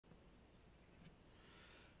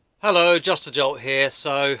Hello, Justajolt here.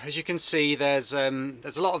 So as you can see, there's a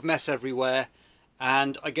lot of mess everywhere,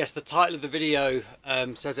 and I guess the title of the video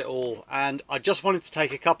says it all. And I just wanted to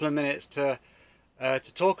take a couple of minutes to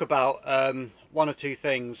talk about one or two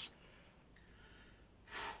things.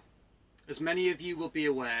 As many of you will be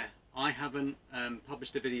aware, I haven't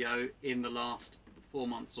published a video in the last 4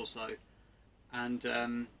 months or so,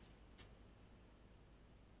 and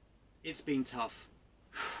it's been tough.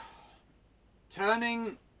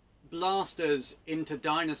 Turning blasters into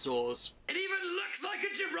dinosaurs. It even looks like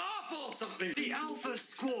a giraffe or something! The Alpha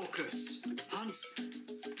Squawkus hunts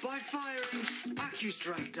by firing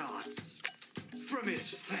AccuStrike darts from its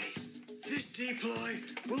face. This deploy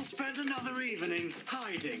will spend another evening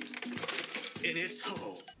hiding in its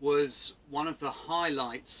hole. Was one of the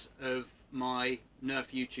highlights of my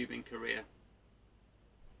Nerf YouTubing career.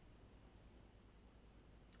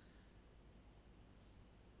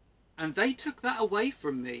 And they took that away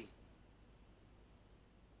from me.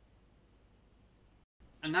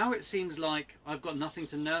 And now it seems like I've got nothing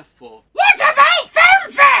to nerf for. What about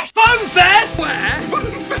Foam Fest? Foam Fest? Where?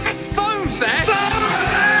 Foam Fest! Foam Fest!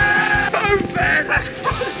 Foam Fest!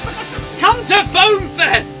 Come to Foam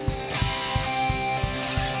Fest!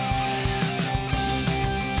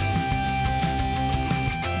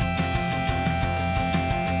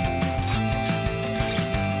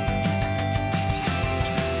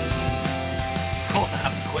 Of course I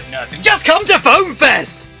haven't quit nerfing. Just come to Foam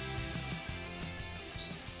Fest!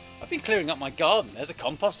 I've been clearing up my garden. There's a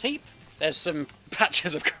compost heap. There's some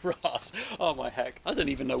patches of grass. Oh my heck. I don't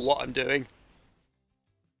even know what I'm doing.